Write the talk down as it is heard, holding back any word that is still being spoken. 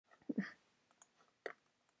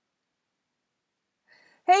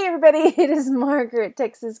Hey everybody, it is Margaret,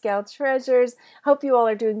 Texas Gal Treasures. Hope you all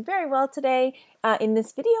are doing very well today. In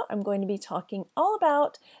this video, I'm going to be talking all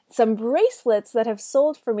about some bracelets that have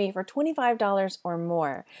sold for me for $25 or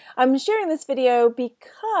more. I'm sharing this video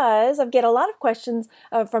because I get a lot of questions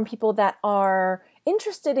from people that are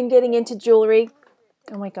interested in getting into jewelry.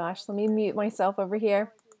 Oh my gosh, let me mute myself over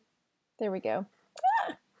here. There we go.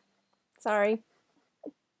 Sorry.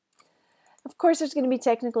 Of course, there's going to be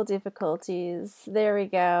technical difficulties. There we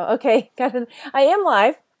go. Okay, got it. I am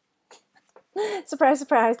live. Surprise,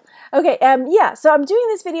 surprise. Okay, yeah, so I'm doing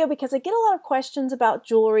this video because I get a lot of questions about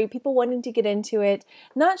jewelry, people wanting to get into it,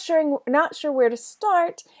 not sure where to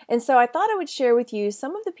start, and so I thought I would share with you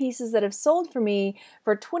some of the pieces that have sold for me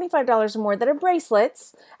for $25 or more that are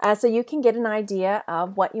bracelets, so you can get an idea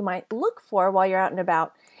of what you might look for while you're out and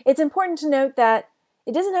about. It's important to note that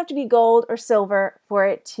it doesn't have to be gold or silver for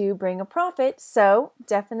it to bring a profit, so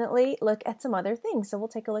definitely look at some other things. So we'll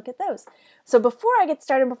take a look at those. So before I get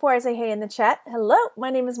started, before I say hey in the chat, hello, my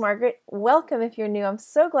name is Margaret. Welcome if you're new. I'm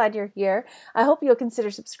so glad you're here. I hope you'll consider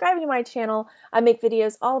subscribing to my channel. I make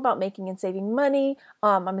videos all about making and saving money.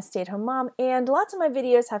 I'm a stay-at-home mom, and lots of my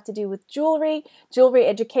videos have to do with jewelry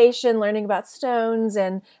education, learning about stones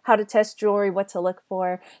and how to test jewelry, what to look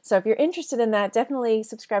for. So if you're interested in that, definitely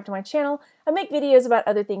subscribe to my channel. I make videos about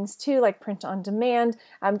other things too, like print on demand,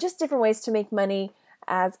 just different ways to make money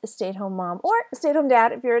as a stay-at-home mom or a stay-at-home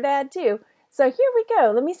dad if you're a dad too. So here we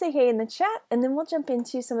go. Let me say hey in the chat, and then we'll jump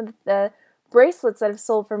into some of the bracelets that have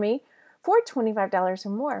sold for me for $25 or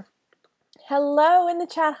more. Hello in the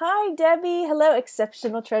chat. Hi, Debbie. Hello,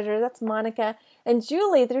 Exceptional Treasure. That's Monica. And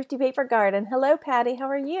Julie, Thrifty Paper Garden. Hello, Patty. How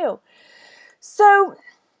are you? So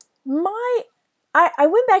I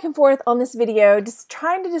went back and forth on this video just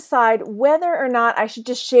trying to decide whether or not I should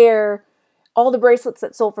just share all the bracelets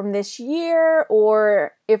that sold from this year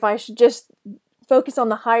or if I should just focus on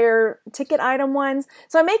the higher ticket item ones.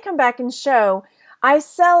 So I may come back and show. I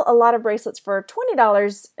sell a lot of bracelets for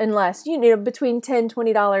 $20 and less, you know, between $10 and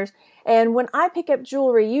 $20. And when I pick up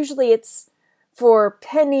jewelry, usually it's for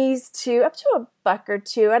pennies to up to $1 or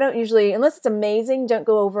 $2. I don't usually, unless it's amazing, don't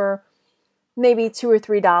go over maybe $2 or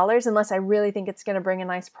 $3 unless I really think it's going to bring a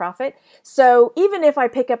nice profit. So even if I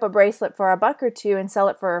pick up a bracelet for $1 or $2 and sell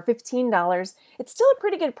it for $15, it's still a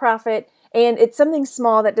pretty good profit, and it's something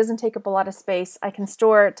small that doesn't take up a lot of space. I can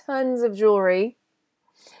store tons of jewelry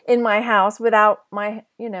in my house without my,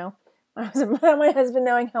 without my husband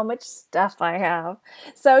knowing how much stuff I have.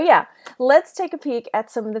 So yeah, let's take a peek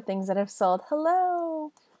at some of the things that have sold.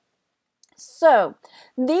 Hello. So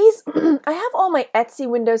these, I have all my Etsy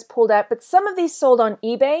windows pulled up, but some of these sold on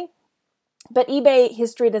eBay, but eBay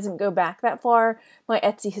history doesn't go back that far. My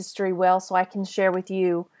Etsy history will, so I can share with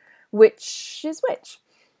you which is which.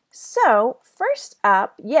 So first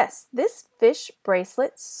up, yes, this fish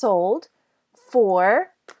bracelet sold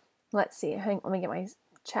for, let's see, let me get my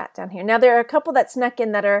chat down here. Now there are a couple that snuck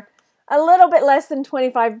in that are a little bit less than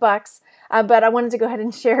 25 bucks, but I wanted to go ahead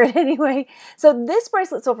and share it anyway. So this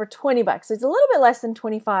bracelet sold for 20 bucks. So it's a little bit less than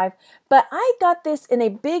 25, but I got this in a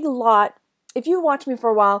big lot. If you watch me for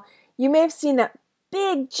a while, you may have seen that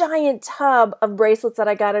big giant tub of bracelets that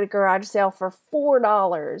I got at a garage sale for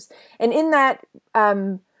 $4. And in that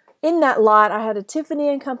lot, I had a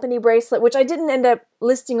Tiffany & Company bracelet, which I didn't end up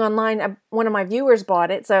listing online. One of my viewers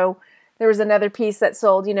bought it, so there was another piece that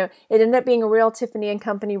sold, it ended up being a real Tiffany &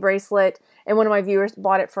 Company bracelet, and one of my viewers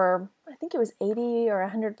bought it for, I think it was 80 or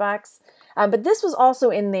 100 bucks. But this was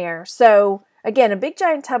also in there. So again, a big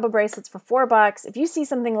giant tub of bracelets for $4. If you see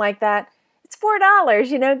something like that, it's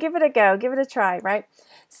 $4, give it a go, give it a try, right?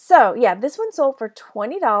 So yeah, this one sold for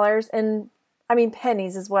 $20, and I mean,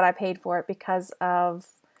 pennies is what I paid for it because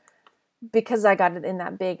I got it in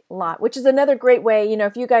that big lot, which is another great way,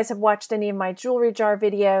 if you guys have watched any of my jewelry jar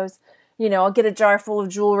videos, I'll get a jar full of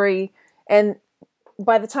jewelry, and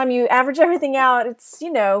by the time you average everything out, it's,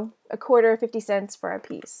 a quarter, 50 cents for a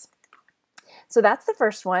piece. So that's the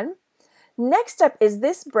first one. Next up is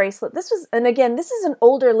this bracelet. And again, this is an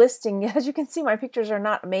older listing. As you can see, my pictures are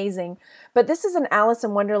not amazing, but this is an Alice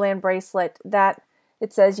in Wonderland bracelet that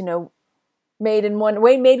it says, made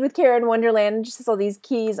with care in Wonderland, and just has all these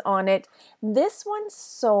keys on it. This one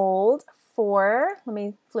sold for, let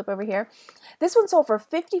me flip over here. This one sold for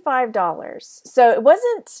 $55. So it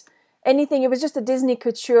wasn't anything, it was just a Disney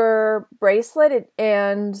couture bracelet,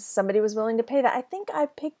 and somebody was willing to pay that. I think I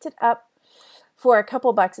picked it up for a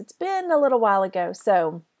couple bucks. It's been a little while ago,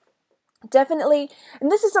 so definitely. And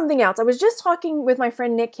this is something else. I was just talking with my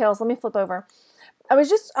friend Nick Hills. Let me flip over. I was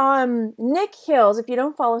just on Nick Hills. If you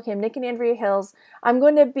don't follow him, Nick and Andrea Hills,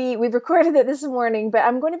 we've recorded it this morning, but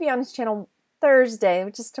I'm going to be on his channel Thursday,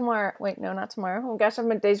 which is tomorrow. Wait, no, not tomorrow. Oh gosh, I'm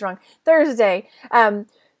my days wrong. Thursday.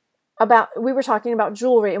 We were talking about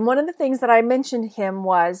jewelry, and one of the things that I mentioned him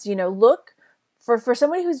was, look for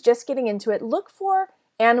somebody who's just getting into it, look for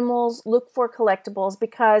animals, look for collectibles,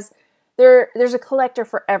 because there's a collector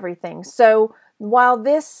for everything. So while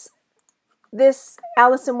this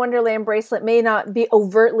Alice in Wonderland bracelet may not be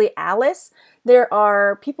overtly Alice, there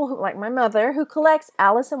are people who, like my mother, who collects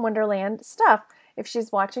Alice in Wonderland stuff. If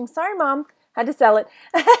she's watching, sorry, Mom, had to sell it.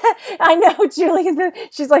 I know, Julie.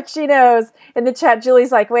 She's like, she knows. In the chat,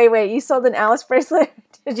 Julie's like, wait, you sold an Alice bracelet?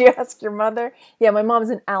 Did you ask your mother? Yeah, my mom's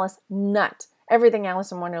an Alice nut. Everything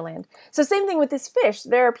Alice in Wonderland. So same thing with this fish.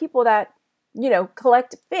 There are people that,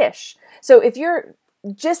 collect fish. So if you're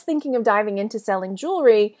just thinking of diving into selling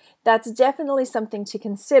jewelry, that's definitely something to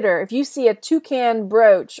consider. If you see a toucan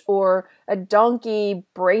brooch or a donkey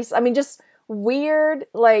brace, just weird,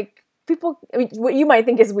 like people, what you might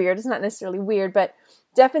think is weird, it's not necessarily weird, but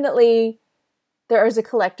definitely there is a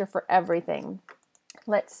collector for everything.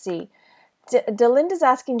 Let's see. Delinda's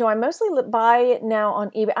asking, do I mostly buy it now on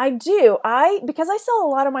eBay? I do. Because I sell a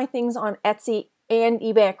lot of my things on Etsy and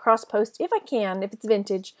eBay at cross post, if I can, if it's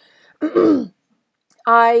vintage.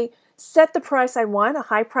 I set the price I want, a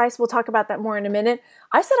high price. We'll talk about that more in a minute.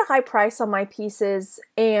 I set a high price on my pieces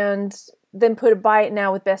and then put a buy it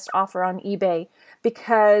now with best offer on eBay,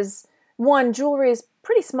 because one, jewelry is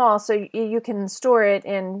pretty small, so you can store it,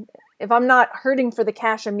 and if I'm not hurting for the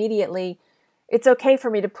cash immediately, it's okay for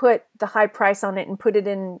me to put the high price on it and put it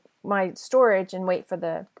in my storage and wait for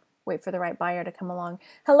the right buyer to come along.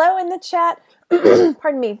 Hello in the chat.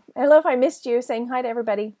 Pardon me. Hello if I missed you. Saying hi to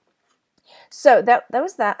everybody. So that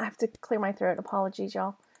was that. I have to clear my throat. Apologies,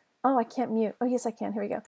 y'all. Oh, I can't mute. Oh, yes, I can. Here we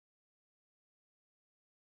go.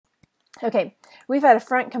 Okay, we've had a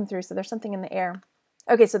front come through, so there's something in the air.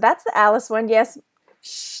 Okay, so that's the Alice one. Yes.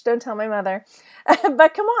 Shh, don't tell my mother.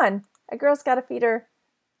 But come on. A girl's got to feed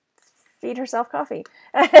herself coffee.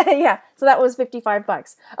 Yeah, so that was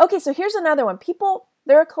 $55. Okay, so here's another one.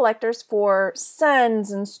 There are collectors for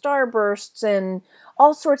suns and starbursts and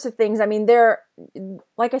all sorts of things.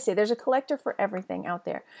 Like I say, there's a collector for everything out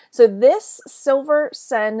there. So this silver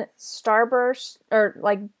sun starburst, or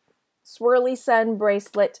like swirly sun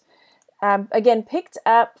bracelet, again, picked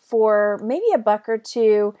up for maybe $1 or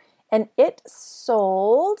 $2, and it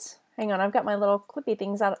sold... Hang on, I've got my little clippy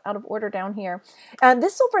things out of order down here.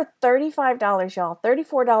 This sold for $35, y'all.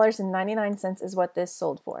 $34.99 is what this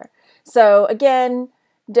sold for. So again,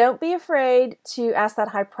 don't be afraid to ask that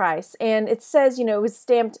high price. And it says, it was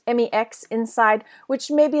stamped MEX inside, which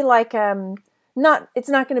may be like, it's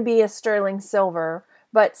not going to be a sterling silver,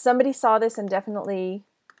 but somebody saw this and definitely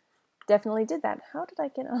did that. How did I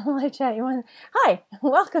get on the live chat? Hi,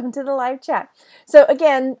 welcome to the live chat. So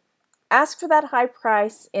again, ask for that high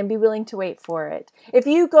price and be willing to wait for it. If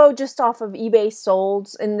you go just off of eBay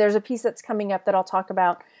solds, and there's a piece that's coming up that I'll talk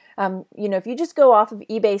about, if you just go off of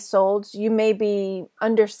eBay solds, you may be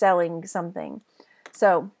underselling something.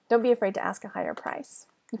 So don't be afraid to ask a higher price.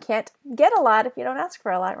 You can't get a lot if you don't ask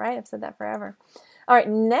for a lot, right? I've said that forever. All right,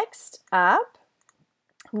 next up,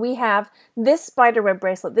 we have this spiderweb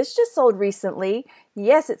bracelet. This just sold recently.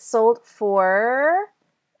 Yes, it sold for...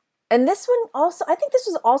 And this one also, I think this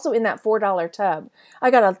was also in that $4 tub. I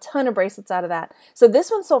got a ton of bracelets out of that. So this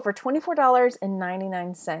one sold for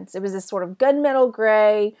 $24.99. It was this sort of gunmetal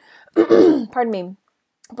gray, pardon me,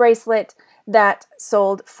 bracelet that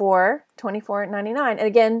sold for $24.99. And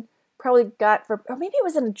again, probably got for, or maybe it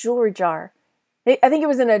was in a jewelry jar. I think it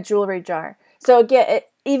was in a jewelry jar. So again,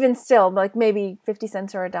 even still, like maybe 50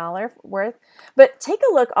 cents or $1 worth. But take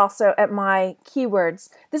a look also at my keywords.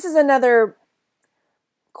 This is another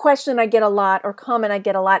question I get a lot, or comment I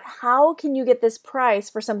get a lot. How can you get this price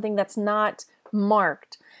for something that's not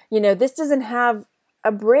marked? This doesn't have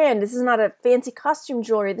a brand. This is not a fancy costume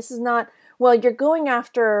jewelry. This is not, well, you're going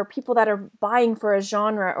after people that are buying for a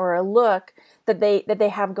genre or a look that they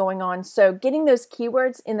have going on. So getting those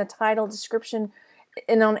keywords in the title, description,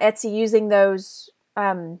 and on Etsy, using those,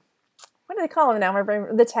 what do they call them now?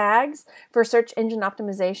 The tags for search engine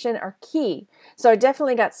optimization are key. So I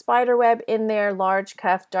definitely got spiderweb in there, large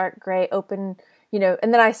cuff, dark gray, open, and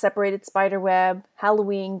then I separated spiderweb,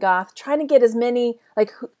 Halloween, goth, trying to get as many,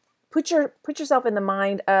 like, put yourself in the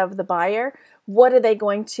mind of the buyer. What are they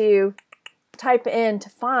going to type in to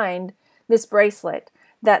find this bracelet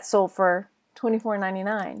that sold for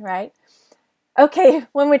 $24.99, right? Okay,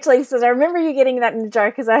 One Witch Lady says, I remember you getting that in a jar,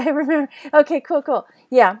 because I remember. Okay, cool.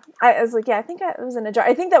 Yeah, I was like, yeah, I think it was in a jar.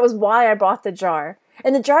 I think that was why I bought the jar.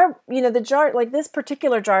 And the jar, the jar, like this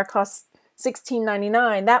particular jar costs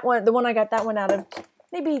 $16.99. That one, the one I got that one out of,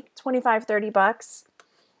 maybe $25, $30.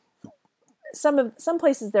 some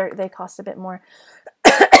places they cost a bit more.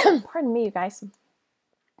 Pardon me, you guys.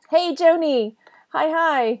 Hey, Joni.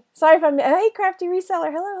 Hi. Sorry if I'm... Hey, Crafty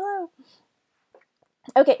Reseller. Hello.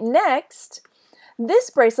 Okay, next, this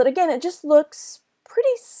bracelet, again, it just looks pretty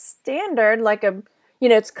standard, like a,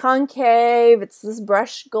 it's concave, it's this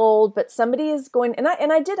brushed gold, but somebody is going, and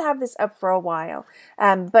I did have this up for a while,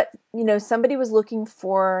 but, somebody was looking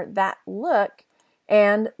for that look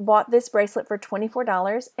and bought this bracelet for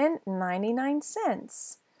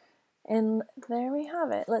 $24.99. And there we have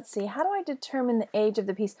it. Let's see, how do I determine the age of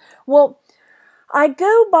the piece? Well, I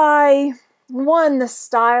go by, one, the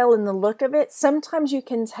style and the look of it. Sometimes you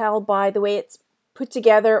can tell by the way it's put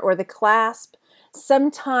together or the clasp.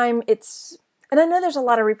 Sometimes it's, and I know there's a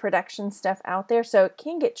lot of reproduction stuff out there, so it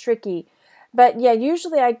can get tricky. But yeah,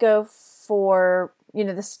 usually I go for,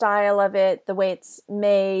 the style of it, the way it's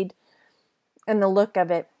made, and the look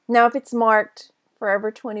of it. Now, if it's marked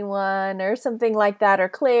Forever 21 or something like that, or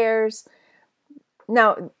Claire's.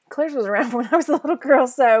 Now, Claire's was around when I was a little girl,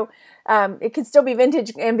 so it could still be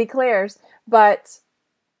vintage and be Claire's, but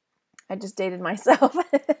I just dated myself.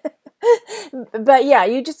 But yeah,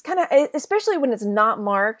 you just kind of, especially when it's not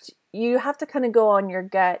marked, you have to kind of go on your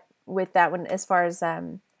gut with that one as far as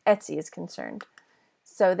Etsy is concerned.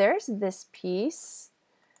 So there's this piece.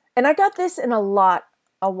 And I got this in a lot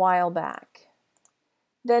a while back.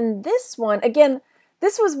 Then this one, again,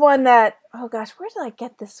 this was one that, oh gosh, where did I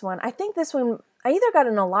get this one? I think this one, I either got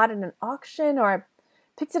it in a lot at an auction or I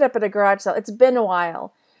picked it up at a garage sale. It's been a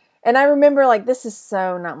while. And I remember, like, this is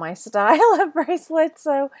so not my style of bracelet.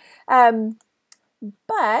 So,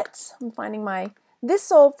 but I'm finding this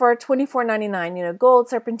sold for $24.99, gold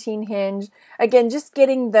serpentine hinge. Again, just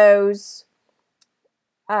getting those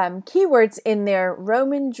keywords in there,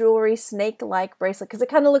 Roman jewelry, snake-like bracelet, because it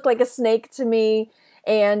kind of looked like a snake to me.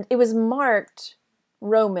 And it was marked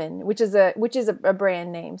Roman, which is a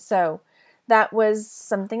brand name. So that was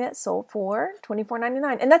something that sold for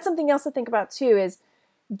 $24.99. And that's something else to think about too, is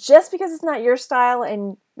just because it's not your style,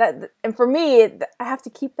 and for me, I have to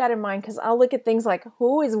keep that in mind, because I'll look at things like,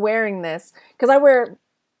 who is wearing this? Because I wear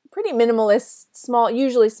pretty minimalist,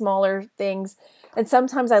 usually smaller things. And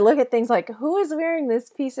sometimes I look at things like, who is wearing this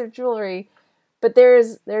piece of jewelry? But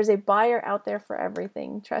there's a buyer out there for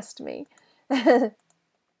everything. Trust me.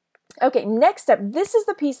 Okay, next up, this is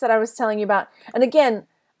the piece that I was telling you about. And again,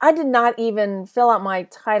 I did not even fill out my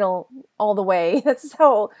title all the way. That's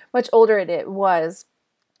how much older it was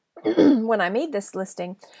when I made this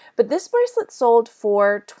listing. But this bracelet sold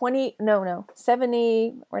for 70,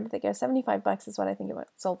 where did they go? 75 bucks is what I think it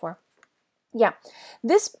sold for. Yeah,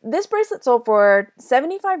 this bracelet sold for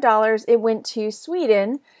 $75. It went to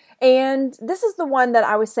Sweden. And this is the one that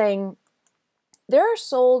I was saying, there are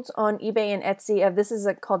sold on eBay and Etsy of, this is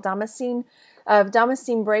called Damascene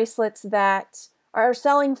bracelets that are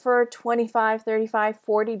selling for $25, $35,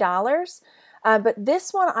 $40. But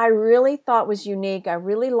this one I really thought was unique. I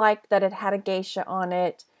really liked that it had a geisha on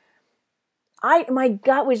it. My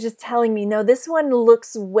gut was just telling me, no, this one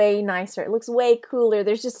looks way nicer. It looks way cooler.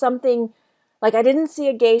 There's just something, like, I didn't see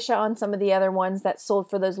a geisha on some of the other ones that sold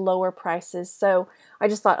for those lower prices. So I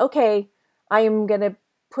just thought, okay, I am going to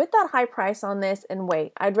put that high price on this and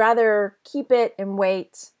wait. I'd rather keep it and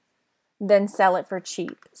wait than sell it for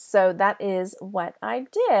cheap. So that is what I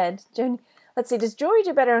did. Let's see, does jewelry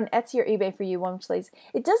do better on Etsy or eBay for you, Wumchlys?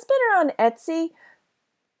 It does better on Etsy,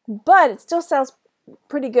 but it still sells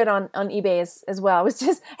pretty good on eBay as well. I was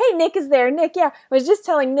just, hey, Nick is there. Nick, yeah. I was just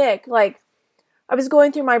telling Nick, like, I was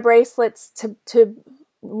going through my bracelets to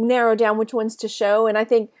narrow down which ones to show, and I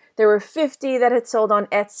think there were 50 that had sold on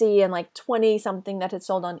Etsy and like 20 something that had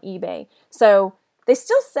sold on eBay. So they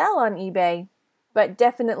still sell on eBay, but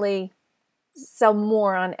definitely sell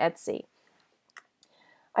more on Etsy.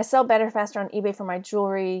 I sell better, faster on eBay for my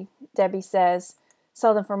jewelry, Debbie says.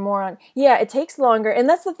 Sell them for more on... Yeah, it takes longer. And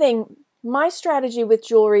that's the thing. My strategy with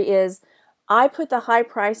jewelry is I put the high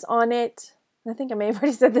price on it. I think I may have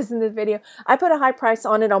already said this in this video. I put a high price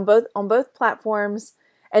on it on both platforms,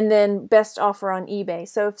 and then best offer on eBay.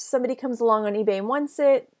 So if somebody comes along on eBay and wants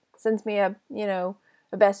it, sends me a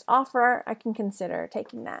best offer, I can consider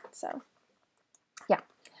taking that. So yeah.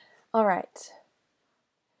 All right.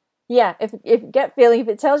 Yeah, if gut feeling, if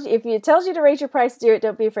it tells you to raise your price, do it.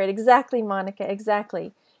 Don't be afraid. Exactly, Monica.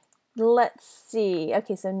 Exactly. Let's see.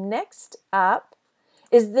 Okay, so next up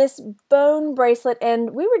is this bone bracelet,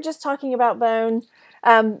 and we were just talking about bone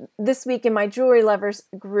this week in my jewelry lovers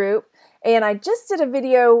group, and I just did a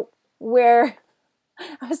video where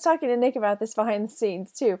I was talking to Nick about this behind the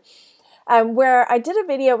scenes too, where I did a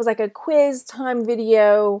video. It was like a quiz time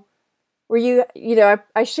video where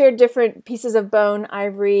I shared different pieces of bone,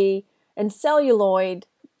 ivory, and celluloid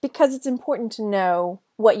because it's important to know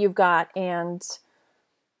what you've got and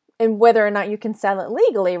whether or not you can sell it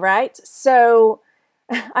legally, right? So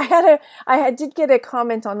I did get a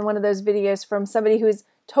comment on one of those videos from somebody who's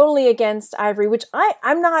totally against ivory, which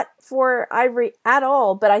I'm not for ivory at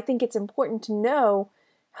all, but I think it's important to know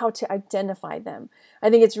how to identify them. I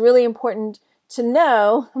think it's really important to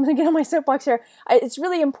know, I'm going to get on my soapbox here, it's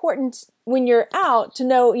really important when you're out to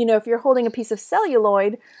know, if you're holding a piece of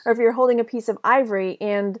celluloid or if you're holding a piece of ivory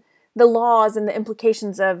and the laws and the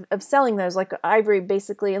implications of selling those. Like ivory,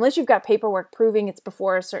 basically, unless you've got paperwork proving it's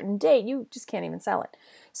before a certain date, you just can't even sell it.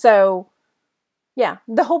 So yeah,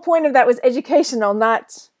 the whole point of that was educational,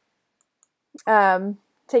 not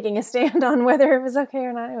taking a stand on whether it was okay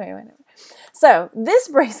or not. Anyway, whatever. So this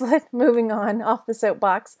bracelet, moving on off the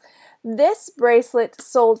soapbox, this bracelet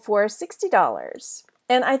sold for $60.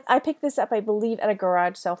 And I picked this up, I believe, at a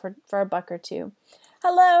garage sale for $1 or $2.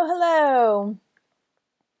 Hello, hello.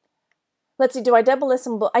 Let's see, do I double list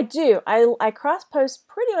them? I do. I cross-post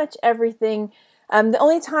pretty much everything. The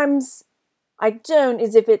only times I don't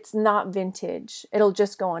is if it's not vintage. It'll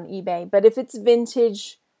just go on eBay. But if it's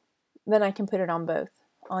vintage, then I can put it on both,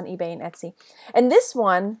 on eBay and Etsy. And this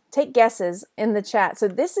one, take guesses in the chat. So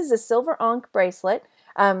this is a silver ankh bracelet,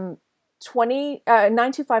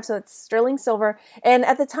 925, so it's sterling silver. And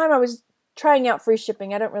at the time I was trying out free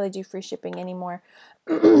shipping. I don't really do free shipping anymore.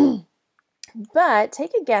 But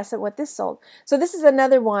take a guess at what this sold. So this is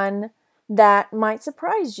another one that might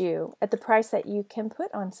surprise you at the price that you can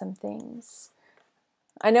put on some things.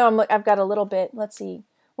 I know I've got a little bit. Let's see.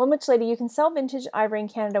 One Witch Lady, you can sell vintage ivory in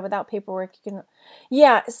Canada without paperwork. You can,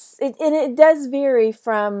 yeah, and it does vary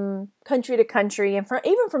from country to country and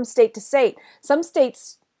even from state to state. Some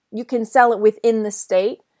states you can sell it within the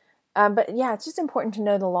state, but yeah, it's just important to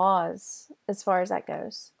know the laws as far as that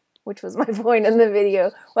goes, which was my point in the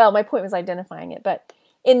video. Well, my point was identifying it, but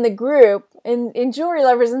in the group, in Jewelry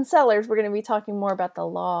Lovers and Sellers, we're going to be talking more about the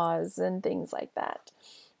laws and things like that.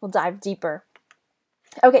 We'll dive deeper.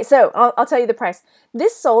 Okay, so I'll tell you the price.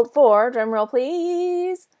 This sold for, drum roll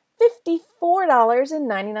please,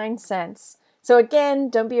 $54.99. So again,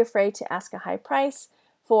 don't be afraid to ask a high price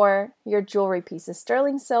for your jewelry pieces.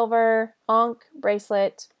 Sterling silver, ankh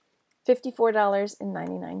bracelet,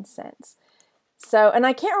 $54.99. So, and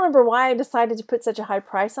I can't remember why I decided to put such a high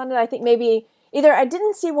price on it. I think maybe either I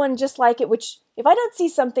didn't see one just like it, which if I don't see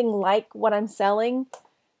something like what I'm selling,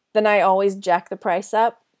 then I always jack the price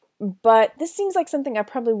up. But this seems like something I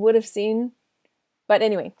probably would have seen. But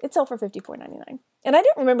anyway, it sold for $54.99. And I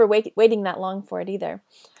don't remember waiting that long for it either.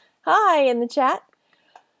 Hi in the chat.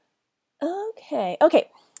 Okay.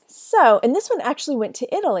 So, and this one actually went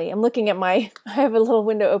to Italy. I'm looking at I have a little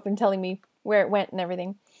window open telling me where it went and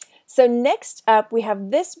everything. So next up, we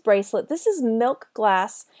have this bracelet. This is milk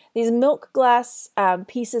glass. These milk glass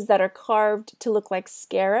pieces that are carved to look like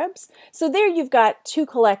scarabs. So there you've got two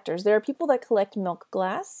collectors. There are people that collect milk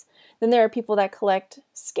glass. Then there are people that collect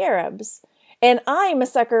scarabs. And I'm a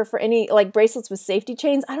sucker for any like bracelets with safety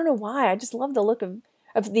chains. I don't know why. I just love the look of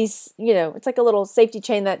these, it's like a little safety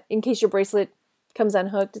chain that in case your bracelet comes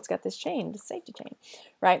unhooked, it's got this chain, this safety chain,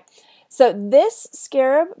 right? So this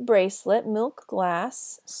scarab bracelet, milk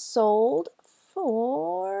glass, sold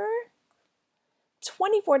for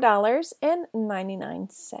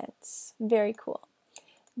 $24.99. Very cool.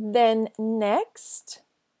 Then next,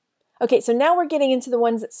 okay, so now we're getting into the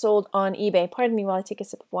ones that sold on eBay. Pardon me while I take a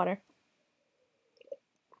sip of water.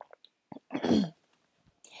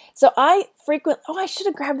 So I should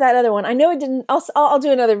have grabbed that other one. I know I didn't. I'll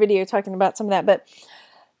do another video talking about some of that, but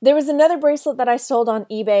there was another bracelet that I sold on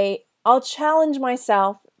eBay. I'll challenge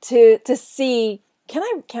myself to see, can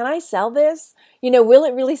I sell this? Will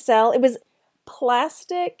it really sell? It was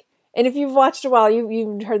plastic, and if you've watched a while,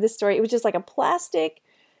 you've heard this story. It was just like a plastic,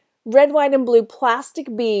 red, white, and blue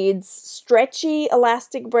plastic beads, stretchy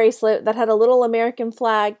elastic bracelet that had a little American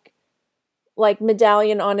flag like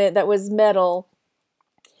medallion on it that was metal.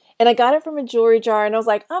 And I got it from a jewelry jar, and I was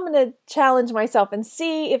like, I'm going to challenge myself and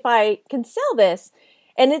see if I can sell this.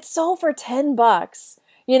 And it sold for $10,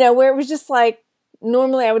 where it was just like,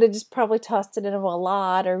 normally I would have just probably tossed it in a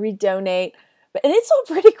lot or redonate. And it sold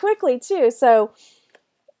pretty quickly too. So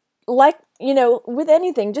like, with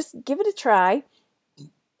anything, just give it a try.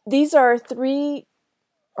 These are 3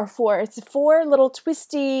 or 4. It's 4 little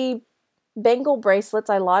twisty bangle bracelets.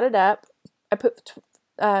 I lotted up. I put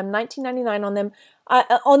 $19.99 on them.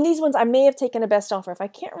 On these ones, I may have taken a best offer. If I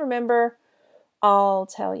can't remember, I'll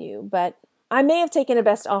tell you. But I may have taken a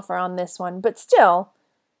best offer on this one. But still,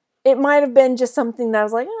 it might have been just something that I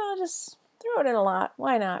was like, oh, just throw it in a lot.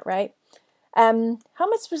 Why not, right? How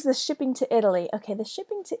much was the shipping to Italy? Okay, the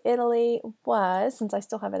shipping to Italy was, since I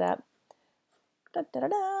still have it up,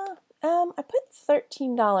 I put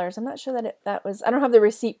 $13. I'm not sure that that was, I don't have the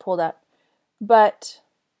receipt pulled up, but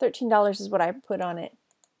 $13 is what I put on it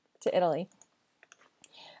to Italy.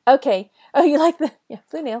 Okay. Oh, you like the, yeah,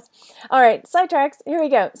 blue nails. All right, sidetracks. Here we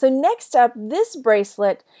go. So next up, this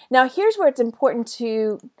bracelet. Now here's where it's important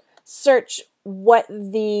to search what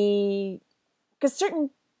the, because certain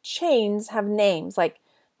chains have names, like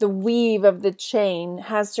the weave of the chain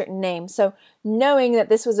has certain names. So knowing that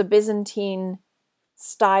this was a Byzantine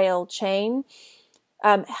style chain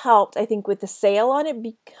helped, I think, with the sale on it,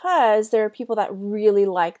 because there are people that really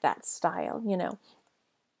like that style, you know.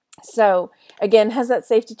 So again, has that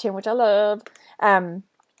safety chain, which I love.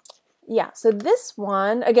 Yeah, so this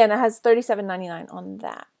one, again, it has $37.99 on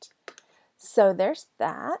that. So there's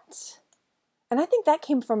that. And I think that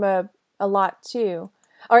came from a lot too.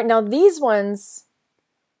 All right, now these ones,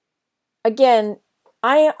 again,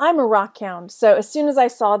 I'm a rock hound. So as soon as I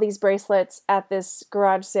saw these bracelets at this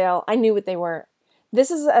garage sale, I knew what they were.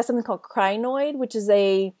 This is something called crinoid, which is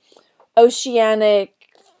a oceanic,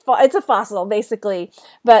 it's a fossil basically.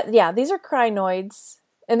 But yeah, these are crinoids,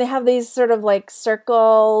 and they have these sort of like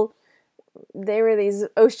circle, they were these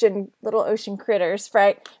little ocean critters,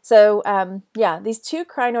 right? So yeah, these two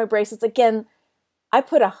crinoid bracelets, again, I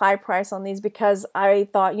put a high price on these because I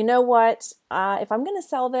thought, you know what, if I'm going to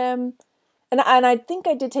sell them, and I think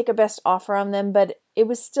I did take a best offer on them, but it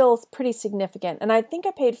was still pretty significant. And I think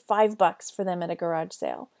I paid $5 for them at a garage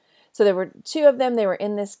sale. So there were two of them. They were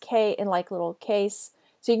in this little case.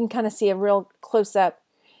 So you can kind of see a real close up.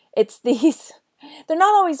 It's these, they're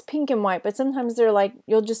not always pink and white, but sometimes they're like,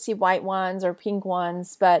 you'll just see white ones or pink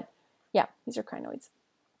ones. But yeah, these are crinoids.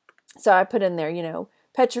 So I put in there, you know,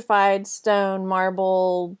 petrified, stone,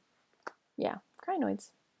 marble, yeah, crinoids,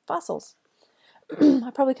 fossils.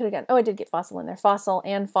 I probably could have gotten, oh, I did get fossil in there. Fossil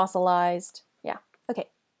and fossilized. Yeah, okay.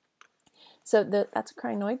 So that's a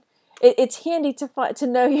crinoid. It's handy to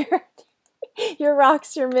know your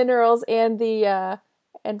rocks, your minerals, and the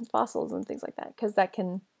and fossils and things like that, because that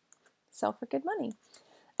can sell for good money.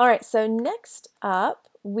 All right, so next up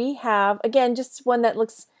we have, again, just one that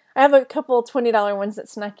looks, I have a couple $20 ones that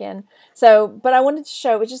snuck in. So, but I wanted to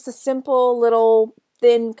show, it was just a simple little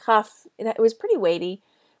thin cuff. It was pretty weighty.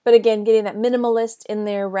 But again, getting that minimalist in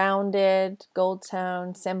there, rounded, gold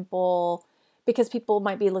tone, simple, because people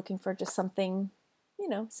might be looking for just something, you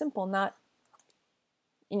know, simple, not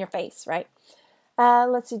in your face, right?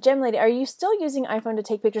 Let's see, Gem Lady, are you still using iPhone to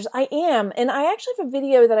take pictures? I am, and I actually have a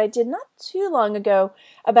video that I did not too long ago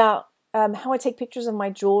about how I take pictures of my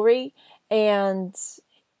jewelry, and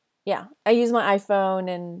yeah, I use my iPhone,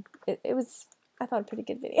 and it was, I thought, a pretty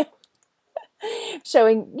good video.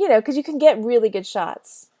 Showing, you know, because you can get really good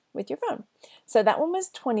shots with your phone. So that one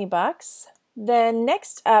was $20. Then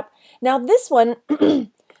next up, now this one,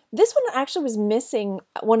 this one actually was missing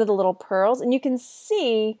one of the little pearls, and you can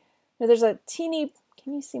see there's a teeny,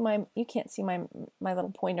 can you see you can't see my little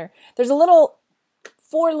pointer. There's a little,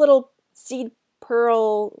 4 little seed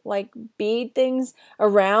pearl like bead things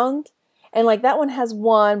around, and like that one has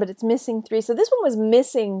 1, but it's missing 3. So this one was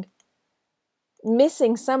missing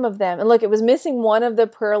some of them. And look, it was missing one of the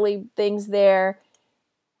pearly things there,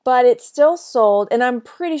 but it's still sold. And I'm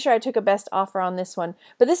pretty sure I took a best offer on this one.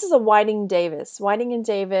 But this is a Whiting Davis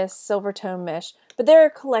silver tone mesh. But there are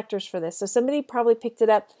collectors for this, so somebody probably picked it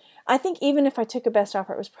up. I think even if I took a best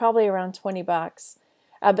offer, it was probably around $20.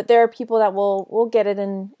 But there are people that will get it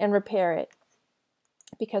and repair it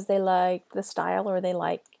because they like the style, or they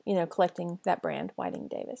like, you know, collecting that brand, Whiting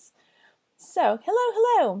Davis. So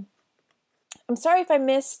hello. I'm sorry if I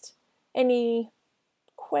missed any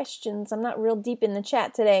questions. I'm not real deep in the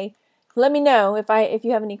chat today. Let me know if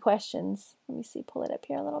you have any questions. Let me see, pull it up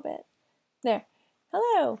here a little bit. There.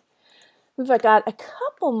 Hello. We've got a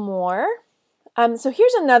couple more. So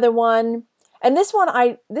here's another one. And this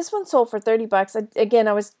one sold for $30. Again,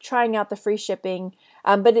 I was trying out the free shipping,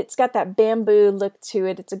 but it's got that bamboo look to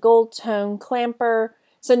it. It's a gold tone clamper.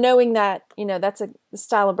 So knowing that, you know, that's the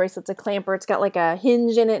style of bracelet, it's a clamper. It's got like a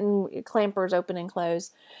hinge in it, and clampers open and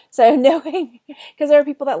close. So knowing, because there are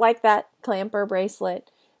people that like that clamper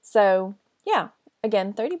bracelet. So yeah,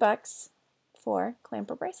 again, $30 for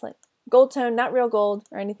clamper bracelet. Gold tone, not real gold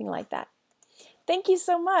or anything like that. Thank you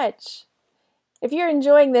so much. If you're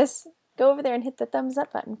enjoying this, go over there and hit the thumbs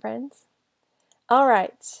up button, friends. All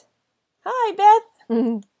right. Hi,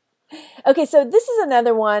 Beth. Okay, so this is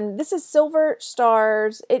another one. This is Silver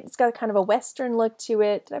Stars. It's got kind of a Western look to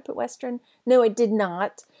it. Did I put Western? No, I did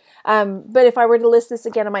not. But if I were to list this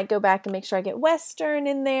again, I might go back and make sure I get Western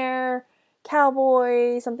in there.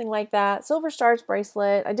 cowboy, something like that. Silver Stars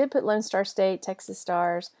bracelet. I did put Lone Star State, Texas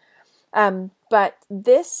Stars. But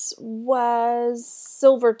this was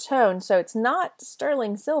silver tone, so it's not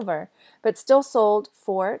sterling silver, but still sold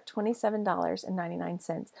for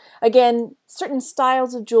 $27.99. Again, certain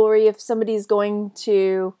styles of jewelry, if somebody's going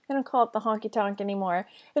to, I don't call it the honky tonk anymore,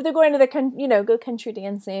 if they're going to the, go country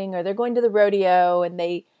dancing, or they're going to the rodeo and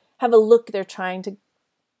they have a look they're trying to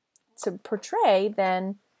portray,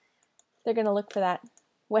 then they're going to look for that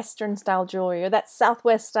Western style jewelry or that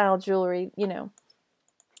Southwest style jewelry,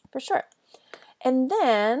 for sure. And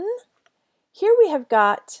then here we have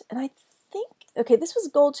got, and I think, okay, this was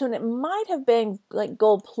gold tone. It might have been like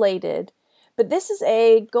gold plated, but this is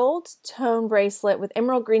a gold tone bracelet with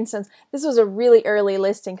emerald green stones. This was a really early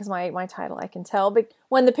listing because my title, I can tell, but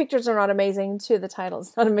when the pictures are not amazing, too, the title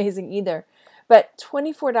is not amazing either. But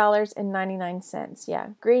 $24.99. Yeah,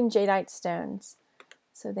 green jadeite stones.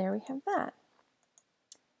 So there we have that.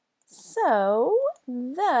 So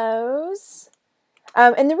those,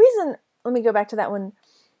 and the reason, let me go back to that one.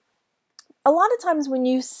 A lot of times when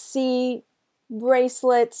you see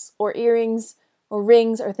bracelets or earrings or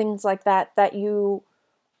rings or things like that, that you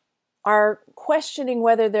are questioning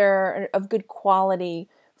whether they're of good quality,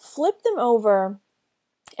 flip them over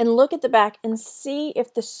and look at the back and see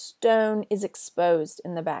if the stone is exposed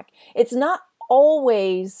in the back. It's not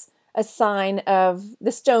always a sign of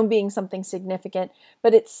the stone being something significant,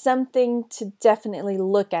 but it's something to definitely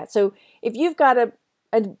look at. So if you've got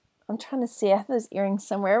I'm trying to see, I have those earrings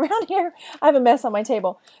somewhere around here. I have a mess on my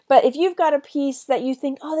table. But if you've got a piece that you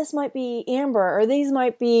think, oh, this might be amber, or these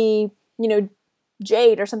might be,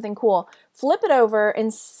 jade or something cool, flip it over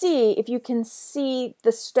and see if you can see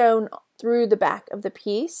the stone through the back of the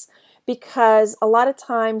piece, because a lot of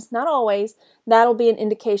times, not always, that'll be an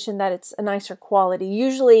indication that it's a nicer quality.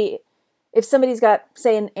 Usually, if somebody's got,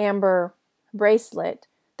 say, an amber bracelet,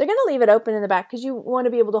 they're going to leave it open in the back because you want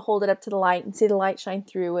to be able to hold it up to the light and see the light shine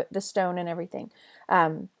through the stone and everything.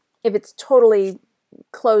 If it's totally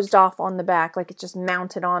closed off on the back, like it's just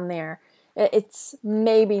mounted on there, it's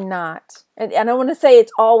maybe not. And I don't want to say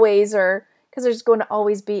it's always, or because there's going to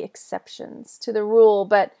always be exceptions to the rule,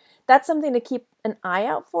 but that's something to keep an eye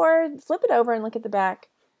out for. Flip it over and look at the back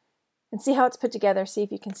and see how it's put together. See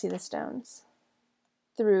if you can see the stones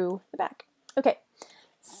through the back. Okay.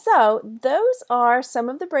 So those are some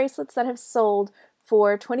of the bracelets that have sold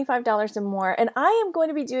for $25 or more. And I am going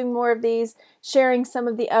to be doing more of these, sharing some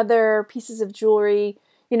of the other pieces of jewelry.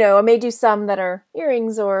 I may do some that are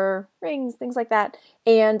earrings or rings, things like that.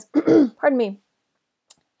 And pardon me.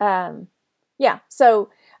 Yeah,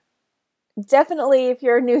 so definitely if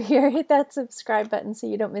you're new here, hit that subscribe button so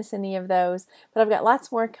you don't miss any of those. But I've got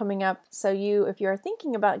lots more coming up. So if you're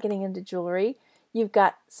thinking about getting into jewelry, you've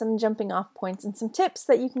got some jumping off points and some tips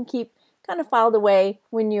that you can keep kind of filed away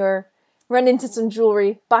when you're run into some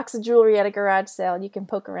box of jewelry at a garage sale. You can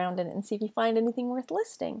poke around in it and see if you find anything worth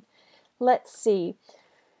listing. Let's see.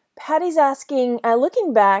 Patty's asking,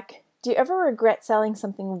 looking back, do you ever regret selling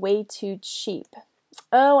something way too cheap?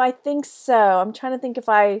 Oh, I think so. I'm trying to think if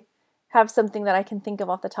I have something that I can think of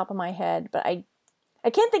off the top of my head, but I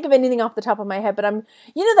can't think of anything off the top of my head, but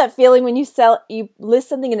that feeling when you list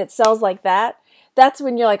something and it sells like that? That's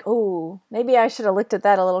when you're like, oh, maybe I should have looked at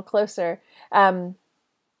that a little closer.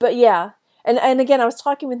 But yeah, and again, I was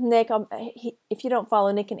talking with Nick. If you don't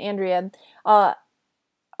follow Nick and Andrea,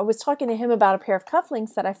 I was talking to him about a pair of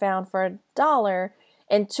cufflinks that I found for $1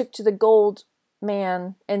 and took to the gold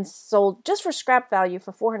man and sold just for scrap value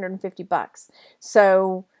for $450.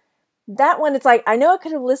 So that one, it's like, I know I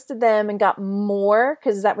could have listed them and got more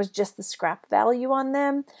because that was just the scrap value on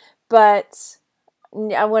them, but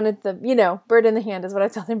I wanted the, bird in the hand is what I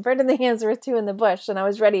told him. Bird in the hand's worth two in the bush, and I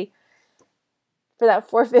was ready for that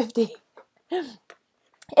 $450.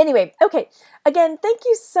 Anyway, okay. Again, thank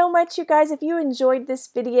you so much, you guys. If you enjoyed this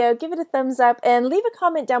video, give it a thumbs up and leave a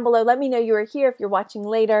comment down below. Let me know you are here if you're watching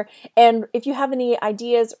later. And if you have any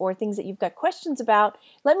ideas or things that you've got questions about,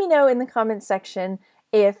 let me know in the comments section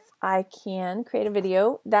if I can create a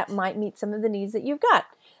video that might meet some of the needs that you've got.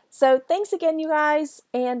 So thanks again, you guys,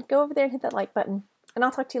 and go over there and hit that like button. And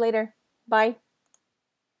I'll talk to you later. Bye.